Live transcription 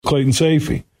Clayton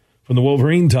Sayfie from the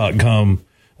Wolverine.com.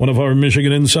 One of our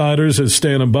Michigan insiders is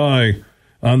standing by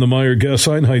on the Meyer guest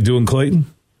line. How you doing,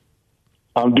 Clayton?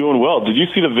 I'm doing well. Did you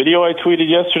see the video I tweeted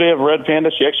yesterday of Red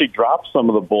Panda? She actually dropped some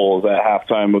of the bowls at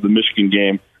halftime of the Michigan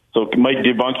game, so it might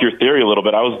debunk your theory a little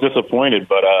bit. I was disappointed,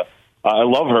 but I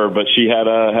love her, but she had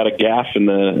a gaffe in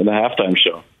the halftime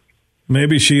show.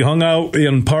 Maybe she hung out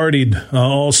and partied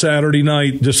all Saturday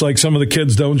night, just like some of the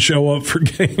kids don't show up for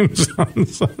games on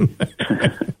Sunday.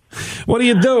 What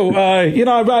do? I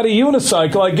ride a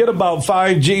unicycle. I get about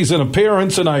 5 G's in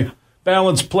appearance, and I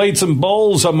balance plates and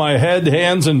bowls on my head,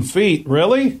 hands, and feet.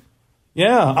 Really?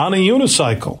 Yeah, on a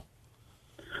unicycle.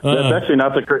 That's actually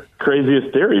not the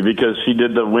craziest theory, because she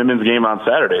did the women's game on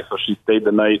Saturday, so she stayed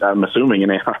the night, I'm assuming,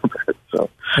 in Ann Arbor. So.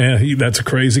 Yeah, that's a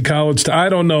crazy college. I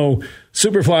don't know.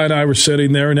 Superfly and I were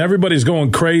sitting there, and everybody's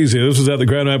going crazy. This was at the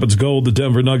Grand Rapids Gold, the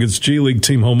Denver Nuggets G League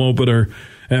team home opener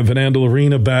at Van Andel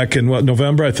Arena back in,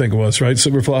 November, I think it was, right,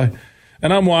 Superfly?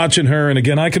 And I'm watching her, and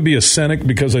again, I could be a cynic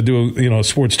because I do a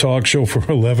sports talk show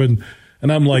for 11,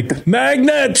 and I'm like,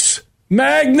 magnets!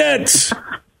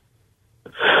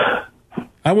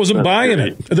 I wasn't buying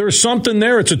it. There's something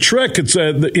there. It's a trick. It's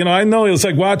I know it's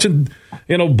like watching,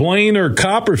 Blaine or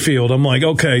Copperfield. I'm like,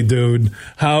 okay, dude,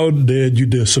 how did you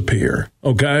disappear?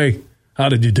 Okay, how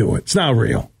did you do it? It's not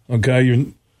real.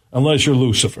 Okay, unless you're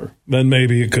Lucifer, then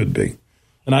maybe it could be.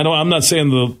 And I'm not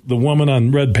saying the woman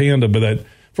on Red Panda, but that.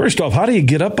 First off, how do you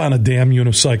get up on a damn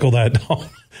unicycle that long?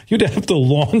 You'd have to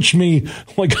launch me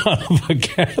like out of a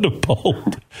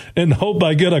catapult and hope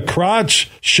I get a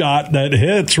crotch shot that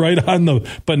hits right on the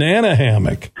banana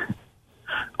hammock.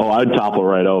 Oh, I'd topple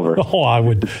right over. Oh, I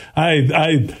would.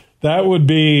 That would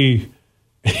be.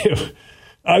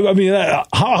 I mean,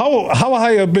 how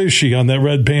high up is she on that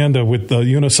Red Panda with the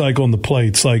unicycle and the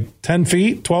plates? Like 10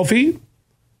 feet, 12 feet?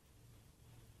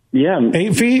 Yeah,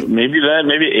 8 feet, maybe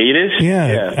 8-ish.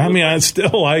 Yeah. I mean,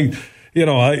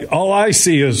 all I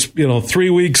see is 3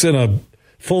 weeks in a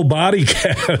full body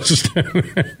cast.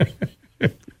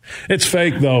 It's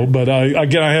fake though, but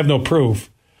I have no proof.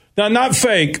 Now, not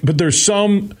fake, but there's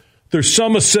some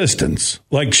assistance.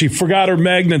 Like she forgot her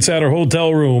magnets at her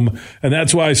hotel room, and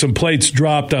that's why some plates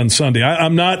dropped on Sunday.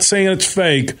 I'm not saying it's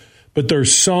fake, but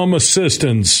there's some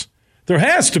assistance. There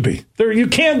has to be. You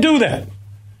can't do that.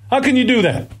 How can you do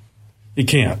that? You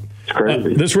can't. It's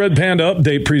crazy. This Red Panda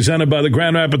update presented by the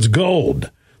Grand Rapids Gold,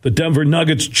 the Denver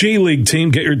Nuggets G League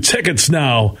team. Get your tickets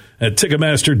now at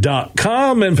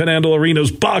Ticketmaster.com and Van Andel Arena's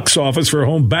box office for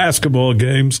home basketball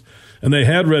games. And they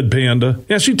had Red Panda.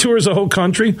 Yeah, she tours the whole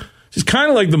country. She's kind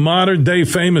of like the modern-day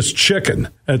famous chicken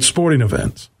at sporting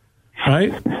events,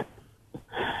 right?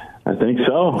 I think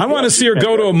so. I want to see her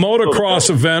go to a motocross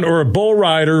event or a bull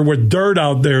rider with dirt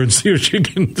out there and see what she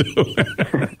can do.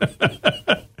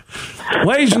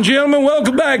 Ladies and gentlemen,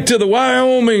 welcome back to the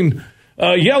Wyoming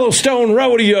Yellowstone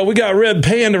Rodeo. We got Red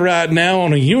Panda right now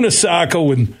on a unicycle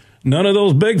with none of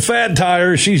those big fat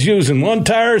tires. She's using one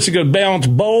tire. She's going to balance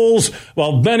bowls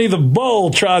while Benny the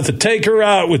Bull tries to take her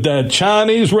out with that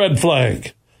Chinese red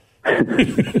flag.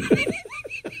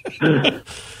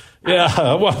 Yeah,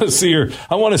 I want to see her.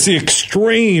 I want to see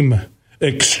extreme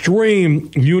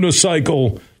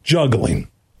unicycle juggling.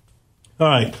 All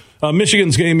right,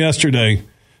 Michigan's game yesterday.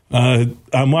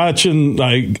 I'm watching.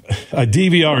 I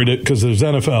DVR'd it because there's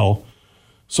NFL,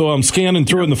 so I'm scanning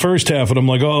through it in the first half, and I'm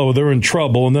like, oh, they're in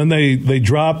trouble. And then they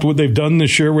dropped what they've done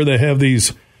this year, where they have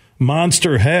these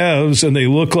monster halves, and they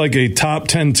look like a top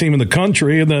 10 team in the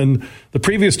country. And then the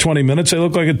previous 20 minutes, they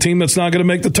look like a team that's not going to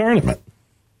make the tournament.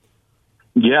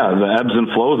 Yeah, the ebbs and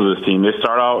flows of this team. They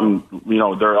start out and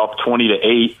they're up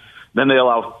 20-8. Then they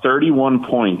allow 31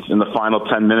 points in the final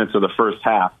 10 minutes of the first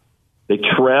half. They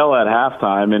trail at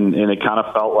halftime, and it kind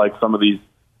of felt like some of these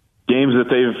games that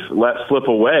they've let slip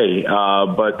away.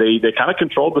 But they kind of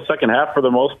controlled the second half for the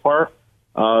most part.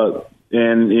 And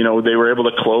they were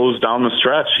able to close down the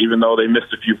stretch, even though they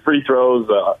missed a few free throws.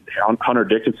 Hunter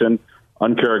Dickinson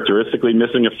uncharacteristically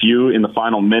missing a few in the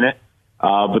final minute.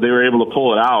 But they were able to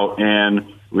pull it out, and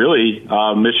really,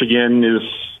 Michigan is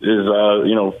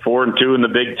 4-2 in the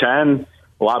Big Ten,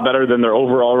 a lot better than their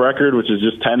overall record, which is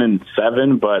just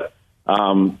 10-7. But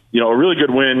a really good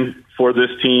win for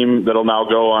this team that'll now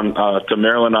go on to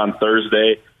Maryland on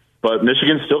Thursday. But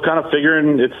Michigan's still kind of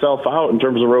figuring itself out in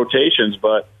terms of rotations.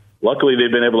 But luckily,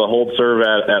 they've been able to hold serve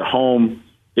at home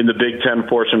in the Big Ten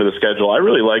portion of the schedule. I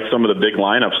really like some of the big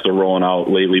lineups they're rolling out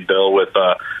lately, Bill, with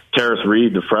Terrace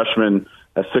Reed, the freshman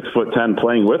at 6'10",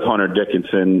 playing with Hunter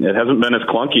Dickinson. It hasn't been as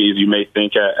clunky as you may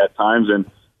think at times, and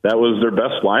that was their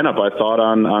best lineup, I thought,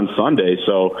 on Sunday.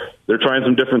 So they're trying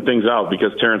some different things out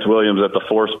because Terrence Williams at the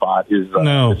 4 spot is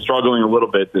struggling a little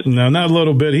bit. No, not a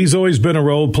little bit. He's always been a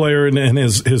role player, and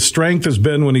his strength has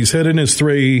been when he's hitting his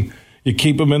 3. You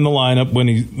keep him in the lineup.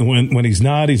 When he's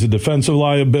not, he's a defensive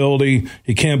liability.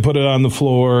 He can't put it on the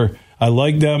floor. I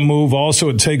like that move. Also,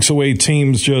 it takes away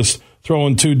teams just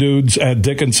throwing 2 dudes at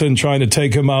Dickinson, trying to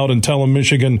take him out and tell him,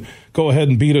 Michigan, go ahead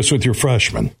and beat us with your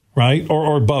freshman, right?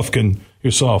 Or Buffkin,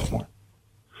 your sophomore.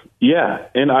 Yeah,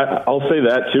 and I'll say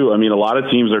that, too. I mean, a lot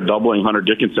of teams are doubling Hunter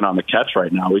Dickinson on the catch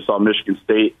right now. We saw Michigan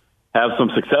State have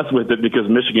some success with it because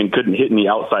Michigan couldn't hit any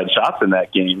outside shots in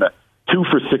that game. 2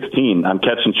 for 16 on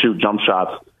catch-and-shoot jump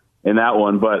shots in that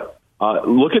one. But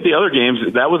look at the other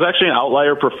games. That was actually an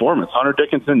outlier performance. Hunter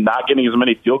Dickinson not getting as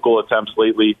many field goal attempts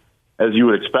lately as you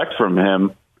would expect from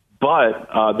him,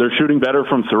 but they're shooting better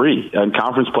from 3. In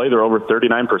conference play, they're over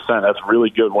 39%. That's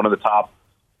really good, one of the top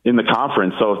in the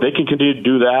conference. So if they can continue to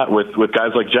do that with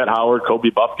guys like Jet Howard, Kobe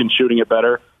Buffkin shooting it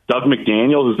better, Doug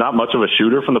McDaniel, who's not much of a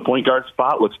shooter from the point guard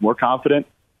spot, looks more confident.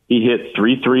 He hit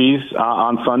 3 threes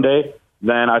on Sunday.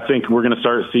 Then I think we're going to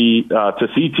start to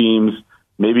see teams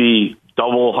maybe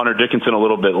double Hunter Dickinson a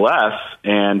little bit less,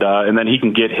 and then he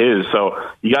can get his. So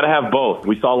you got to have both.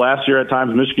 We saw last year at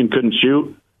times Michigan couldn't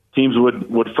shoot. Teams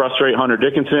would frustrate Hunter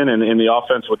Dickinson, and the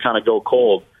offense would kind of go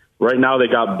cold. Right now they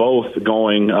got both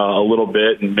going a little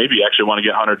bit, and maybe actually want to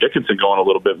get Hunter Dickinson going a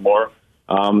little bit more.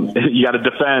 You got to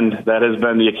defend. That has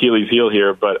been the Achilles heel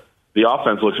here, but the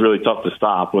offense looks really tough to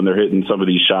stop when they're hitting some of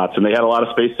these shots, and they had a lot of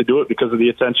space to do it because of the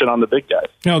attention on the big guys.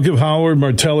 I'll give Howard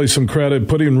Martelli some credit,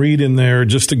 putting Reed in there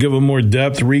just to give him more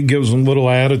depth. Reed gives him a little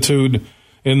attitude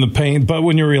in the paint, but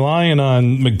when you're relying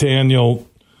on McDaniel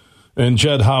and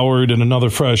Jed Howard and another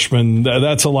freshman,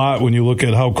 that's a lot when you look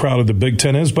at how crowded the Big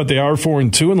Ten is, but they are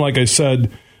 4-2, and like I said,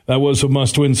 that was a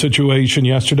must-win situation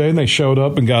yesterday, and they showed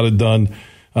up and got it done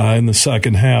in the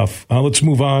second half. Let's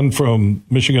move on from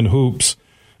Michigan hoops.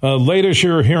 Latest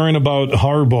you're hearing about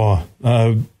Harbaugh.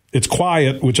 It's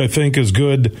quiet, which I think is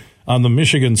good on the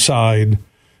Michigan side,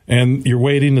 and you're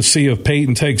waiting to see if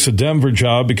Peyton takes a Denver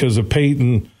job, because if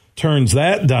Peyton turns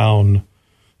that down,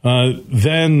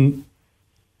 then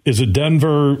is it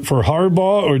Denver for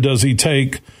Harbaugh, or does he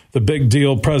take the big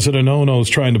deal President Ono's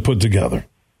trying to put together?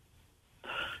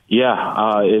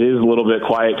 Yeah, it is a little bit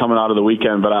quiet coming out of the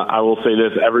weekend, but I will say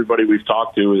this. Everybody we've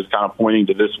talked to is kind of pointing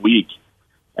to this week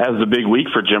as the big week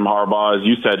for Jim Harbaugh. As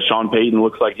you said, Sean Payton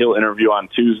looks like he'll interview on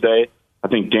Tuesday. I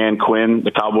think Dan Quinn,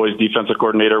 the Cowboys defensive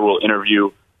coordinator, will interview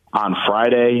on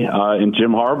Friday. And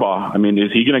Jim Harbaugh, I mean,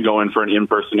 is he going to go in for an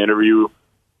in-person interview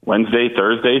Wednesday,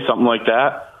 Thursday, something like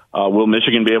that? Will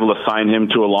Michigan be able to sign him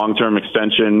to a long-term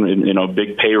extension and a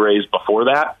big pay raise before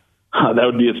that? That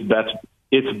would be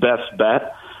its best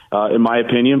bet, in my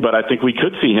opinion. But I think we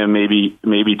could see him maybe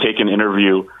take an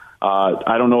interview.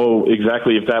 I don't know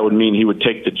exactly if that would mean he would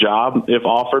take the job if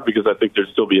offered, because I think there'd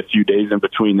still be a few days in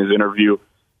between his interview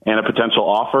and a potential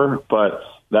offer. But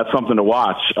that's something to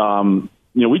watch.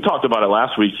 We talked about it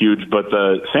last week, huge, but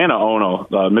the Santa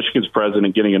Ono, Michigan's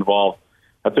president, getting involved,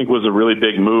 I think was a really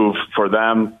big move for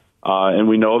them. And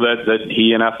we know that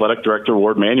he and athletic director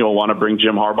Ward Manuel want to bring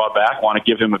Jim Harbaugh back, want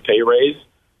to give him a pay raise.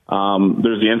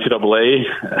 There's the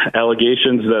NCAA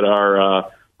allegations that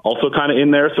are also kind of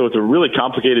in there. So it's a really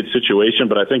complicated situation,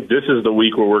 but I think this is the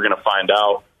week where we're going to find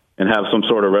out and have some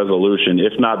sort of resolution.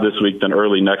 If not this week, then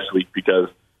early next week, because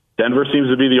Denver seems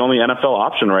to be the only NFL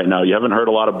option right now. You haven't heard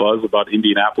a lot of buzz about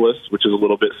Indianapolis, which is a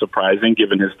little bit surprising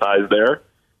given his ties there.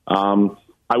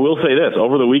 I will say this.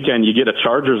 Over the weekend, you get a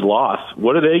Chargers loss.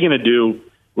 What are they going to do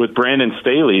with Brandon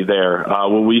Staley there?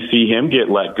 Will we see him get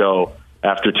let go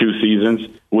after 2 seasons?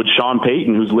 Would Sean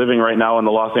Payton, who's living right now in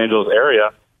the Los Angeles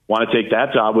area, want to take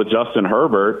that job with Justin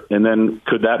Herbert? And then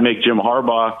could that make Jim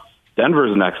Harbaugh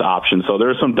Denver's next option? So there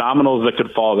are some dominoes that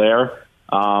could fall there.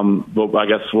 But I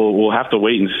guess we'll have to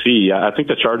wait and see. I think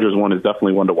the Chargers one is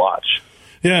definitely one to watch.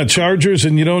 Yeah, Chargers,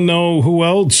 and you don't know who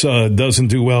else doesn't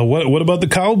do well. What about the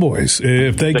Cowboys?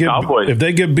 If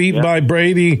they get beat by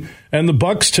Brady and the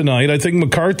Bucks tonight, I think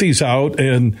McCarthy's out.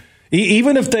 And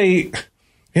even if they,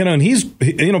 and he's,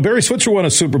 Barry Switzer won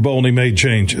a Super Bowl and he made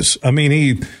changes. I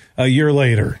mean, a year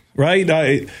later,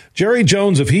 right? Jerry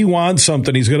Jones, if he wants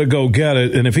something, he's going to go get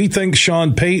it. And if he thinks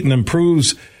Sean Payton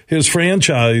improves his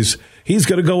franchise, he's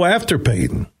going to go after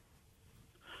Payton.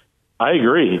 I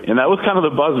agree. And that was kind of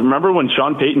the buzz. Remember when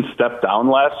Sean Payton stepped down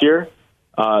last year?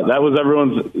 That was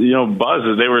everyone's, buzz,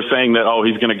 as they were saying that,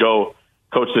 he's going to go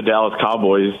coach the Dallas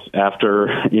Cowboys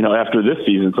after this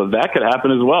season. So that could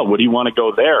happen as well. Would he want to go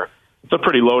there? It's a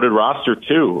pretty loaded roster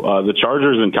too. The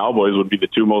Chargers and Cowboys would be the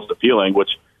two most appealing,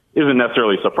 which isn't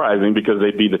necessarily surprising because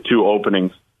they'd be the two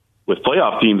openings with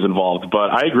playoff teams involved.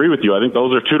 But I agree with you. I think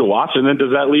those are two to watch. And then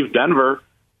does that leave Denver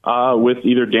with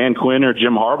either Dan Quinn or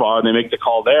Jim Harbaugh, and they make the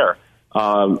call there?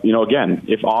 Again,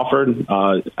 if offered,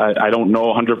 I don't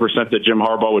know 100% that Jim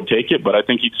Harbaugh would take it, but I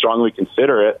think he'd strongly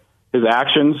consider it. His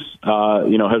actions,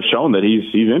 have shown that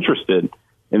he's interested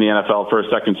in the NFL for a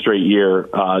second straight year,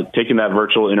 taking that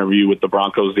virtual interview with the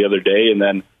Broncos the other day and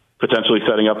then potentially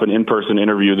setting up an in-person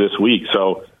interview this week.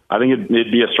 So I think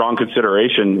it'd be a strong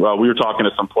consideration. We were talking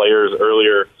to some players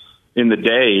earlier in the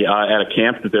day at a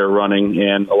camp that they're running,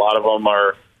 and a lot of them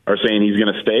are saying he's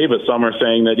going to stay, but some are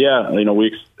saying that,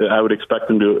 I would expect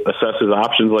him to assess his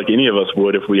options like any of us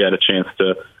would if we had a chance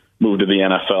to move to the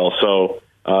NFL. So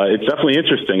it's definitely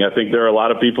interesting. I think there are a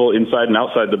lot of people inside and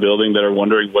outside the building that are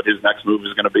wondering what his next move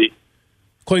is going to be.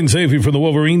 Clayton Sayfie from the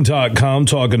Wolverine.com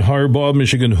talking Harbaugh,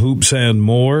 Michigan hoops, and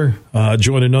more.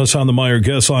 Joining us on the Meyer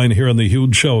Guest Line here on the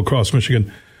Huge Show across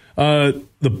Michigan.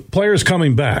 The players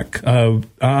coming back.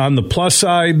 On the plus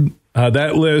side,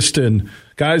 that list and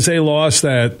guys they lost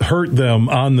that hurt them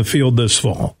on the field this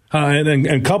fall.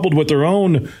 And coupled with their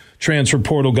own transfer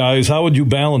portal guys, how would you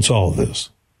balance all of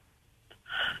this?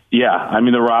 Yeah, I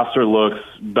mean, the roster looks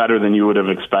better than you would have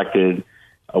expected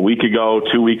a week ago,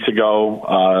 2 weeks ago,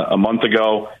 a month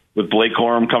ago, with Blake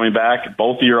Corum coming back.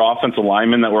 Both of your offensive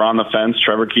linemen that were on the fence,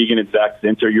 Trevor Keegan and Zach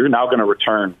Zinter, you're now going to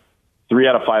return 3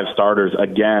 out of 5 starters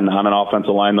again on an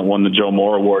offensive line that won the Joe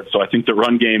Moore Award. So I think the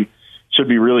run game should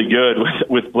be really good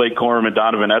with Blake Corum and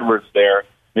Donovan Edwards there.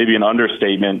 Maybe an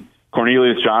understatement.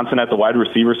 Cornelius Johnson at the wide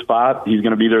receiver spot. He's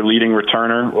going to be their leading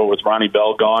returner with Ronnie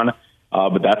Bell gone.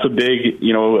 But that's a big,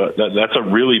 that's a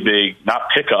really big,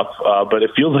 not pickup, but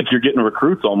it feels like you're getting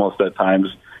recruits almost at times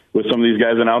with some of these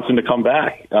guys announcing to come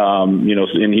back. And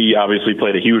he obviously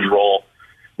played a huge role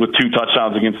with 2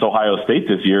 touchdowns against Ohio State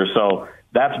this year. So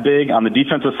that's big. On the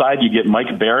defensive side, you get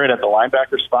Mike Barrett at the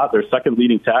linebacker spot, their second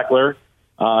leading tackler.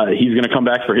 He's going to come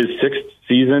back for his 6th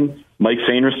season. Mike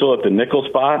Sainristil at the nickel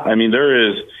spot. I mean, there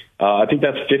is, I think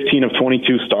that's 15 of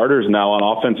 22 starters now on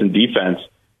offense and defense.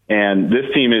 And this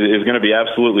team is going to be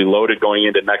absolutely loaded going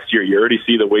into next year. You already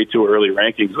see the way too early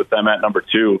rankings with them at number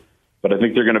 2. But I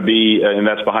think they're going to be, and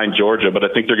that's behind Georgia, but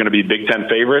I think they're going to be Big Ten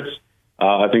favorites.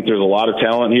 I think there's a lot of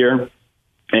talent here.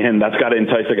 And that's got to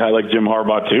entice a guy like Jim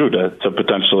Harbaugh, too, to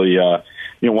potentially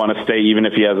want to stay even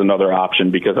if he has another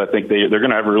option, because I think they're going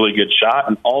to have a really good shot.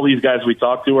 And all these guys we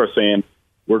talk to are saying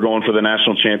we're going for the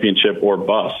national championship or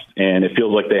bust. And it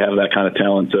feels like they have that kind of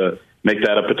talent to make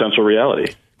that a potential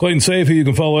reality. Clayton Sayfie, you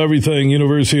can follow everything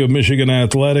University of Michigan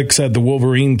Athletics at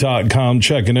thewolverine.com.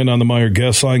 Checking in on the Meyer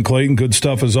Guest Line. Clayton, good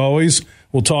stuff as always.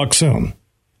 We'll talk soon.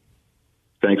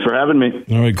 Thanks for having me.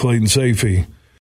 All right, Clayton Sayfie.